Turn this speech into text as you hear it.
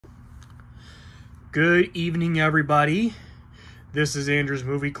Good evening, everybody. This is Andrew's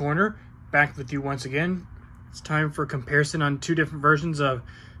Movie Corner, back with you once again. It's time for a comparison on two different versions of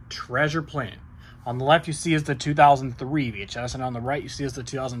Treasure Planet. On the left, you see is the 2003 VHS, and on the right, you see is the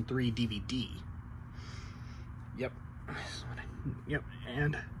 2003 DVD. Yep,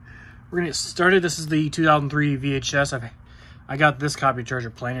 and we're gonna get started. This is the 2003 VHS. I got this copy of Treasure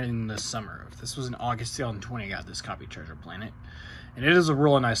Planet in the summer. This was in August 2020. I got this copy of Treasure Planet, and it is a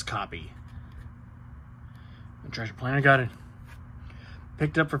really nice copy. Treasure Planet, I got it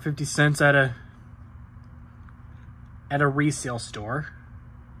picked up for 50 cents at a resale store.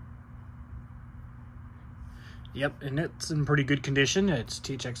 Yep, and it's in pretty good condition. It's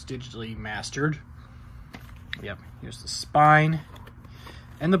THX digitally mastered. Yep, here's the spine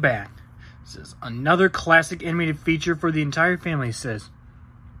and the back. It says, another classic animated feature for the entire family, it says.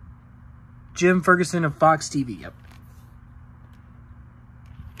 Jim Ferguson of Fox TV. Yep.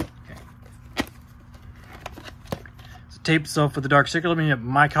 Tape itself with the dark sticker. Let me know,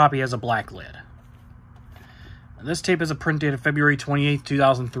 my copy has a black lid. And this tape has a print date of February 28th,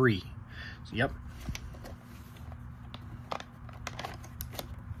 2003. So, yep.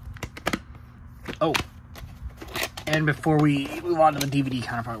 Oh. And before we move on to the DVD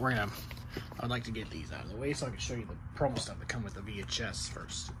counterpart, I would like to get these out of the way so I can show you the promo stuff that come with the VHS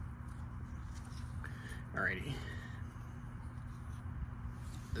first. Alrighty.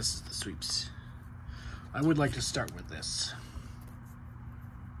 This is the sweeps. I would like to start with this.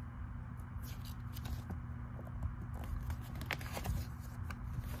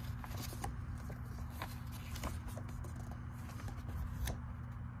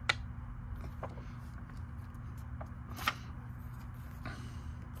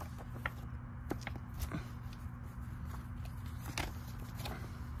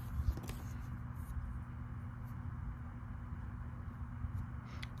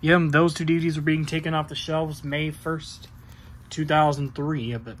 Yeah, those two DVDs were being taken off the shelves May 1st,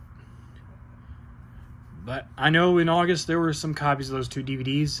 2003. But I know in August there were some copies of those two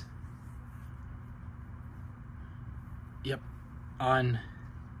DVDs. Yep,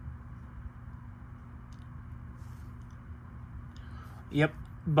 Yep,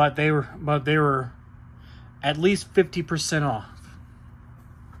 but they were at least 50% off.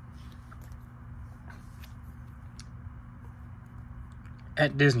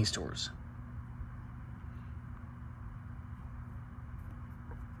 At Disney stores.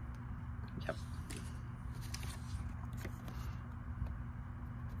 Yep.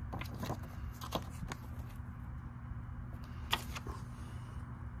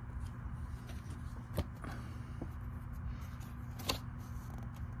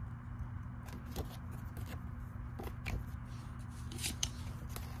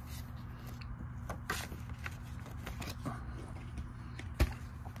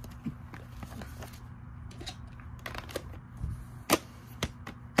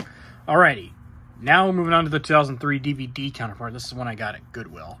 Alrighty, now we're moving on to the 2003 DVD counterpart. This is one I got at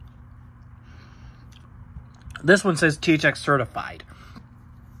Goodwill. This one says THX certified.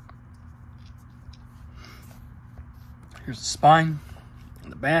 Here's the spine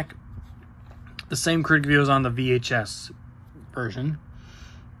and the back. The same critic view is on the VHS version.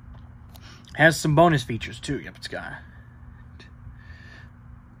 Has some bonus features too. Yep, it's got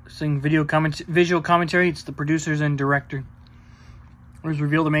visual commentary. It's the producers and director. Was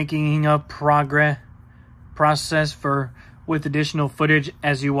revealed the making of process with additional footage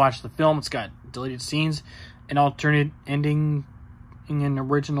as you watch the film. It's got deleted scenes, an alternate ending, and an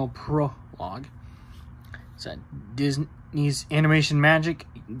original prologue. It's at Disney's Animation Magic.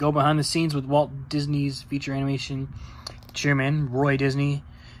 You can go behind the scenes with Walt Disney's feature animation chairman, Roy Disney.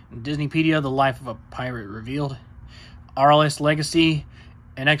 Disneypedia, The Life of a Pirate Revealed. RLS Legacy,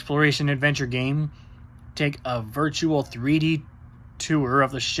 an exploration adventure game. Take a virtual 3D tour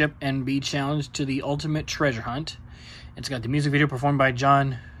of the ship and be challenged to the ultimate treasure hunt. It's got the music video performed by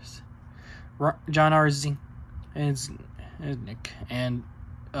John Arzi and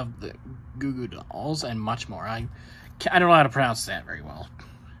of the Goo Goo Dolls and much more. I don't know how to pronounce that very well.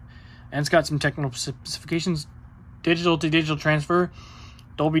 And it's got some technical specifications: digital to digital transfer,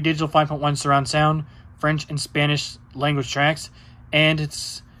 Dolby Digital 5.1 surround sound, French and Spanish language tracks, and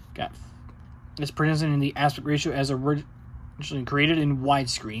it's presented in the aspect ratio as originally created in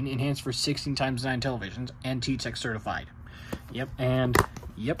widescreen, enhanced for 16:9 televisions, and THX certified. Yep, and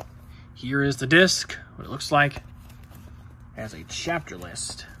yep, here is the disc. What it looks like. It has a chapter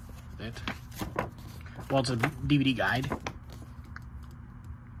list. Well, it's a DVD guide.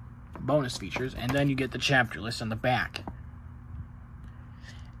 Bonus features, and then you get the chapter list on the back.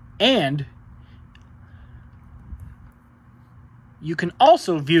 And You can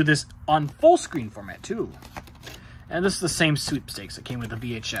also view this on full screen format too. And this is the same sweepstakes that came with the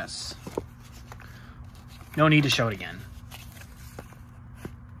VHS. No need to show it again.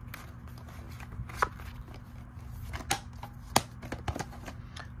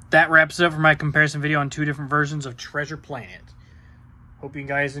 That wraps it up for my comparison video on 2 different versions of Treasure Planet. Hope you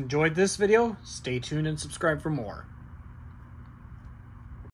guys enjoyed this video. Stay tuned and subscribe for more.